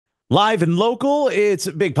Live and local, it's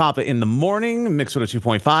Big Papa in the morning, Mix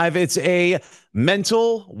 102.5. It's a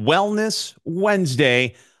mental wellness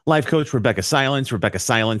Wednesday. Life coach Rebecca Silence,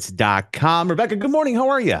 RebeccaSilence.com. Rebecca, good morning. How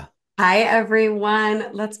are you? Hi,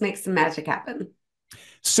 everyone. Let's make some magic happen.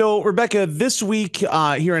 So, Rebecca, this week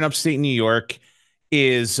here in upstate New York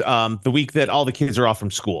is the week that all the kids are off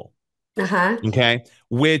from school. Uh-huh. Okay.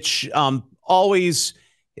 Which always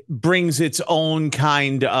brings its own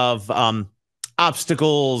kind of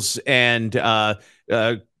obstacles and uh,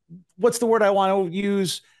 what's the word I want to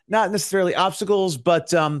use? Not necessarily obstacles,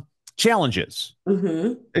 but challenges.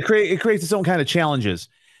 Mm-hmm. It creates its own kind of challenges.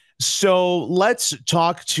 So let's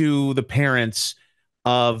talk to the parents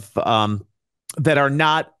of that are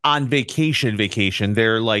not on vacation.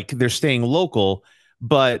 They're staying local.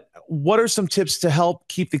 But what are some tips to help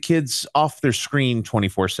keep the kids off their screen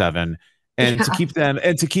 24/7 and to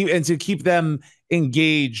Yeah. keep them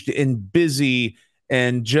engaged and busy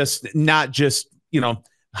and just not just,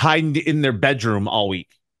 hiding in their bedroom all week?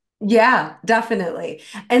 Yeah, definitely.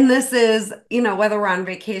 And this is, whether we're on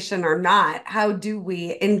vacation or not, how do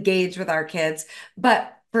we engage with our kids?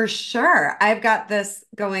 But for sure, I've got this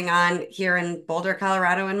going on here in Boulder,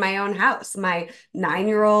 Colorado, in my own house. My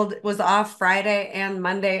 9-year-old was off Friday and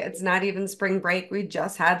Monday. It's not even spring break. We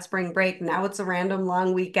just had spring break. Now it's a random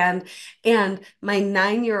long weekend. And my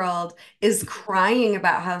 9-year-old is crying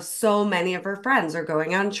about how so many of her friends are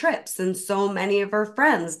going on trips and so many of her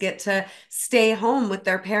friends get to stay home with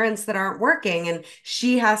their parents that aren't working. And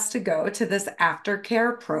she has to go to this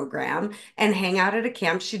aftercare program and hang out at a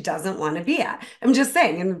camp she doesn't want to be at. I'm just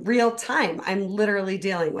saying, in real time, I'm literally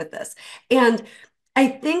dealing with this. And I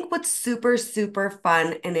think what's super, super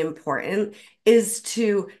fun and important is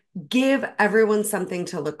to give everyone something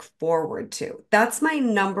to look forward to. That's my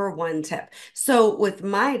number one tip. So, with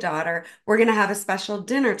my daughter, we're going to have a special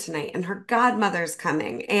dinner tonight, and her godmother's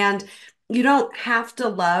coming. And you don't have to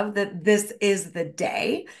love that this is the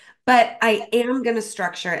day, but I am going to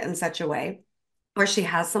structure it in such a way where she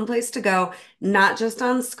has someplace to go, not just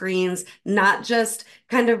on screens, not just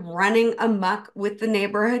kind of running amok with the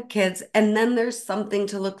neighborhood kids. And then there's something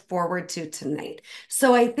to look forward to tonight.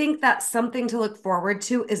 So I think that something to look forward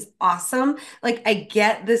to is awesome. Like, I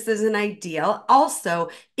get this isn't ideal. Also,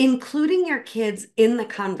 including your kids in the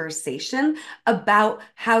conversation about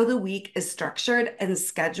how the week is structured and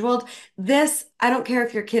scheduled. This, I don't care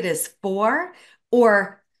if your kid is 4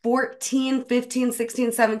 or 14, 15,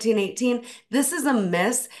 16, 17, 18. This is a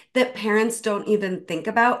miss that parents don't even think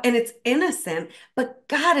about. And it's innocent, but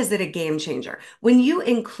God, is it a game changer? When you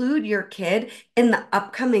include your kid in the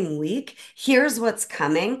upcoming week, here's what's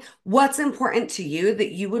coming, what's important to you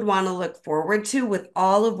that you would want to look forward to with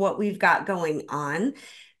all of what we've got going on.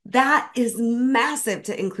 That is massive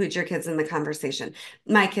to include your kids in the conversation.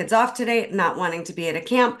 My kid's off today, not wanting to be at a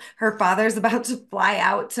camp. Her father's about to fly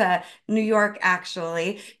out to New York,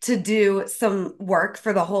 actually, to do some work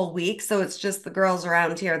for the whole week. So it's just the girls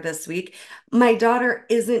around here this week. My daughter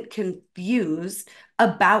isn't confused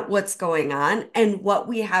about what's going on and what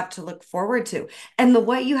we have to look forward to. And the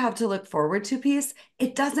what you have to look forward to piece,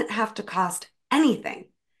 it doesn't have to cost anything.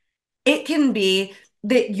 It can be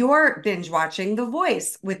that you're binge watching The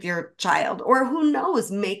Voice with your child, or who knows,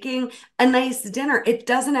 making a nice dinner. It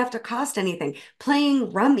doesn't have to cost anything.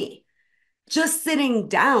 Playing rummy, just sitting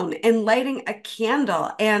down and lighting a candle.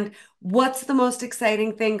 And what's the most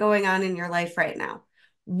exciting thing going on in your life right now?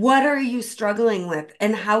 What are you struggling with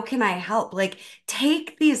and how can I help? Like,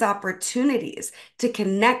 take these opportunities to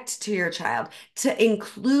connect to your child, to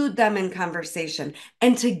include them in conversation,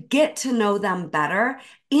 and to get to know them better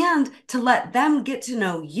and to let them get to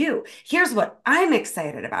know you. Here's what I'm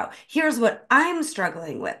excited about. Here's what I'm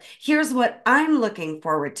struggling with. Here's what I'm looking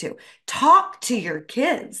forward to. Talk to your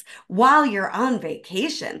kids while you're on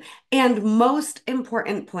vacation. And most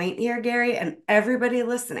important point here, Gary, and everybody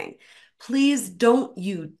listening, please don't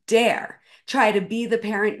you dare try to be the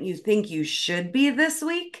parent you think you should be this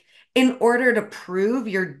week in order to prove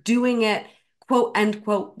you're doing it, quote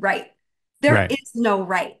unquote, right. There Right. is no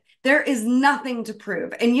right. There is nothing to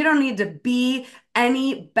prove. And you don't need to be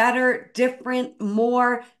any better, different,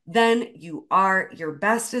 more than you are. Your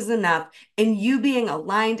best is enough. And you being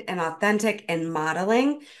aligned and authentic and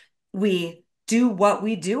modeling, we do what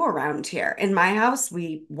we do around here. In my house,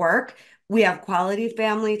 we work, we have quality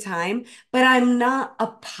family time, but I'm not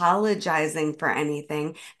apologizing for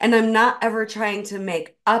anything. And I'm not ever trying to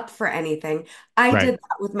make up for anything. I Right. did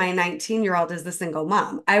that with my 19-year-old as the single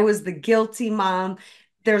mom. I was the guilty mom.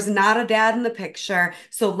 There's not a dad in the picture.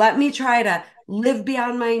 So let me try to live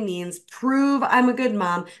beyond my means, prove I'm a good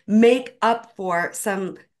mom, make up for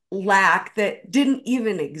some lack that didn't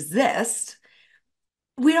even exist.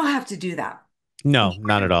 We don't have to do that. No,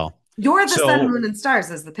 not at all. You're the sun, So moon, and stars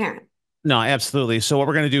as the parent. no, absolutely. So what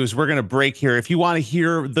we're going to do is we're going to break here. If you want to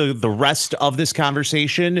hear the rest of this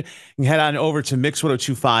conversation, you can head on over to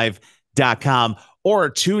mix1025.com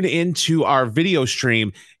or tune into our video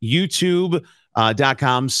stream,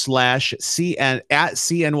 youtube.com/CN at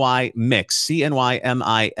CNY Mix,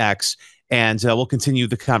 CNYMIX. And we'll continue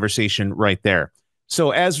the conversation right there.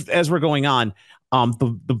 So as we're going on,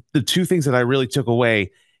 the two things that I really took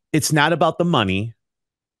away, it's not about the money,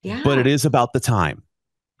 but Yeah. it is about the time.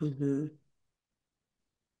 Hmm.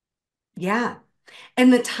 Yeah.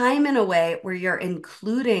 And the time in a way where you're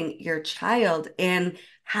including your child in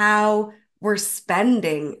how we're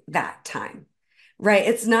spending that time, right?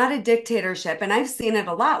 It's not a dictatorship. And I've seen it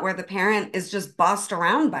a lot where the parent is just bossed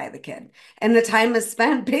around by the kid and the time is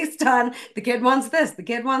spent based on the kid wants this, the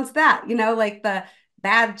kid wants that, like the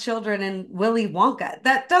bad children in Willy Wonka.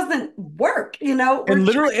 That doesn't work, we're And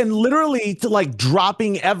literally to like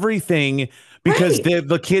dropping everything because right.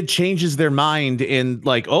 the kid changes their mind and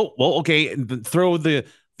like, oh well, okay, and throw the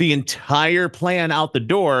entire plan out the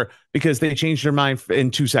door because they changed their mind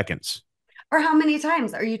in 2 seconds. Or how many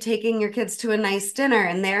times are you taking your kids to a nice dinner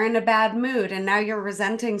and they're in a bad mood and now you're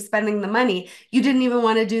resenting spending the money? You didn't even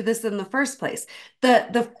want to do this in the first place.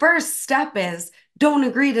 The first step is don't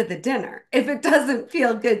agree to the dinner if it doesn't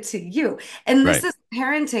feel good to you. And this Right. is a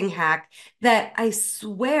parenting hack that I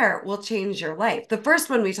swear will change your life. The first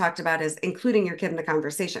one we talked about is including your kid in the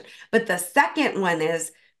conversation. But the second one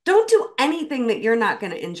is don't do anything that you're not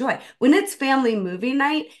going to enjoy. When it's family movie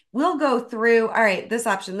night, we'll go through, all right, this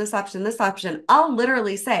option, this option, this option. I'll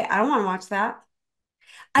literally say, I don't want to watch that.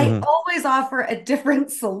 I Mhm. always offer a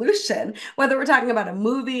different solution, whether we're talking about a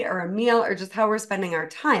movie or a meal or just how we're spending our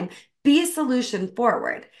time. Be solution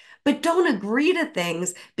forward. But don't agree to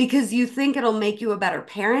things because you think it'll make you a better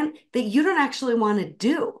parent that you don't actually want to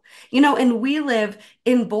do. And we live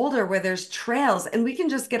in Boulder where there's trails and we can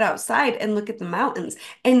just get outside and look at the mountains.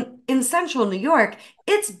 And in central New York,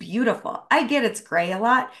 it's beautiful. I get it's gray a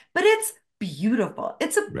lot, but it's beautiful.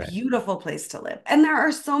 It's a Right. beautiful place to live. And there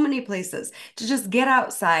are so many places to just get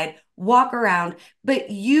outside, walk around, but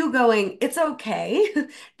you going, it's okay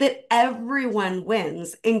that everyone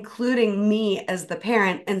wins, including me as the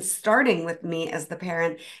parent, and starting with me as the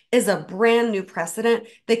parent is a brand new precedent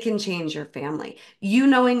that can change your family. You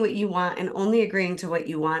knowing what you want and only agreeing to what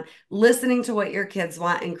you want, listening to what your kids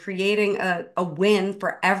want, and creating a win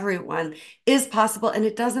for everyone is possible. And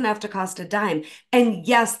it doesn't have to cost a dime. And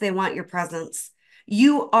yes, they want your presence.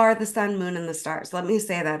 You are the sun, moon, and the stars. Let me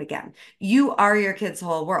say that again. You are your kid's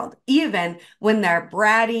whole world, even when they're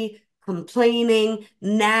bratty, complaining,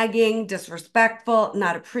 nagging, disrespectful,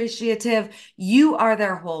 not appreciative. You are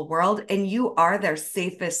their whole world and you are their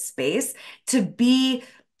safest space to be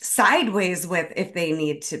sideways with if they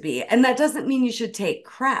need to be. And that doesn't mean you should take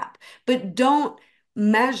crap, but don't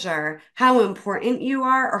measure how important you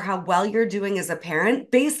are or how well you're doing as a parent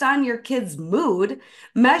based on your kid's mood.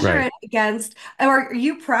 Measure Right. it against, or are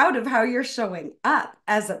you proud of how you're showing up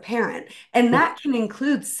as a parent? And Well, that can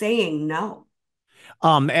include saying no.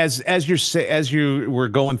 as you were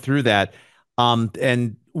going through that,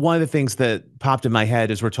 and one of the things that popped in my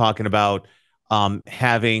head is we're talking about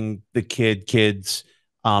having the kids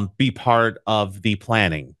be part of the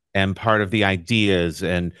planning and part of the ideas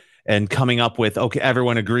and coming up with okay,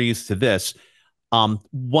 everyone agrees to this.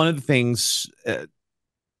 One of the things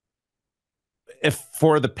if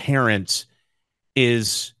for the parents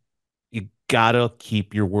is you gotta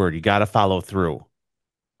keep your word, you gotta follow through.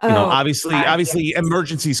 Oh, Obviously, God, obviously yes.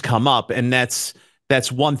 emergencies come up and that's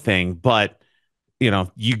one thing, but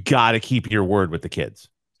you got to keep your word with the kids.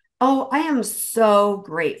 Oh, I am so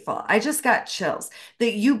grateful. I just got chills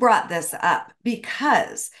that you brought this up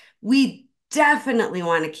because we definitely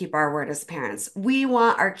want to keep our word as parents. We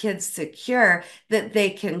want our kids secure that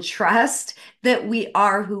they can trust that we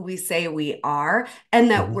are who we say we are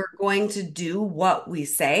and that Mhm. we're going to do what we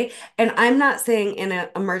say. And I'm not saying in an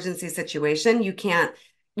emergency situation, you can't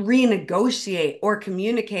renegotiate or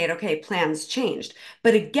communicate, okay, plans changed.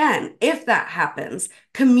 But again, if that happens,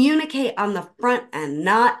 communicate on the front end,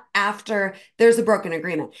 not after there's a broken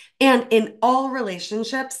agreement. And in all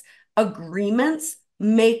relationships, agreements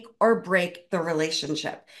make or break the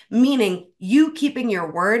relationship, meaning you keeping your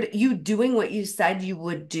word, you doing what you said you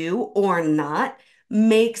would do or not,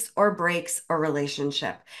 makes or breaks a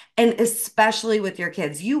relationship. And especially with your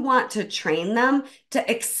kids, you want to train them to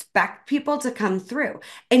expect people to come through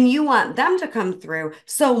and you want them to come through.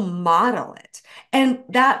 So model it. And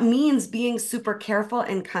that means being super careful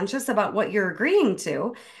and conscious about what you're agreeing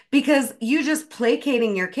to because you just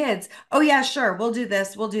placating your kids. Oh, yeah, sure, we'll do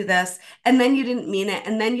this, we'll do this. And then you didn't mean it.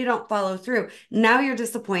 And then you don't follow through. Now you're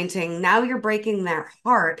disappointing. Now you're breaking their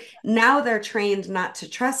heart. Now they're trained not to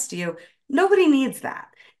trust you. Nobody needs that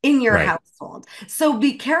in your Right. household. So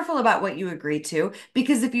be careful about what you agree to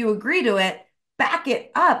because if you agree to it, back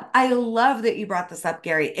it up. I love that you brought this up,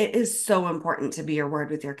 Gary. It is so important to be your word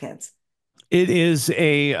with your kids. It is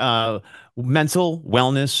a mental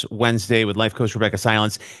wellness Wednesday with life coach Rebecca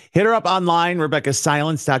Silence. Hit her up online,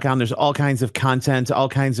 rebeccasilence.com. There's all kinds of content, all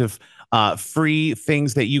kinds of free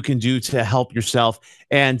things that you can do to help yourself.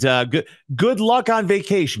 And good luck on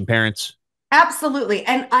vacation, parents. Absolutely.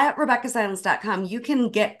 And at rebeccasilence.com, you can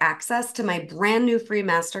get access to my brand new free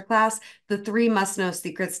masterclass, The Three Must Know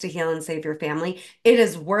Secrets to Heal and Save Your Family. It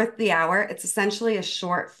is worth the hour. It's essentially a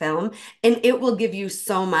short film, and it will give you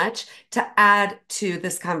so much to add to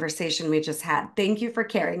this conversation we just had. Thank you for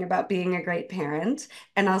caring about being a great parent,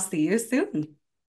 and I'll see you soon.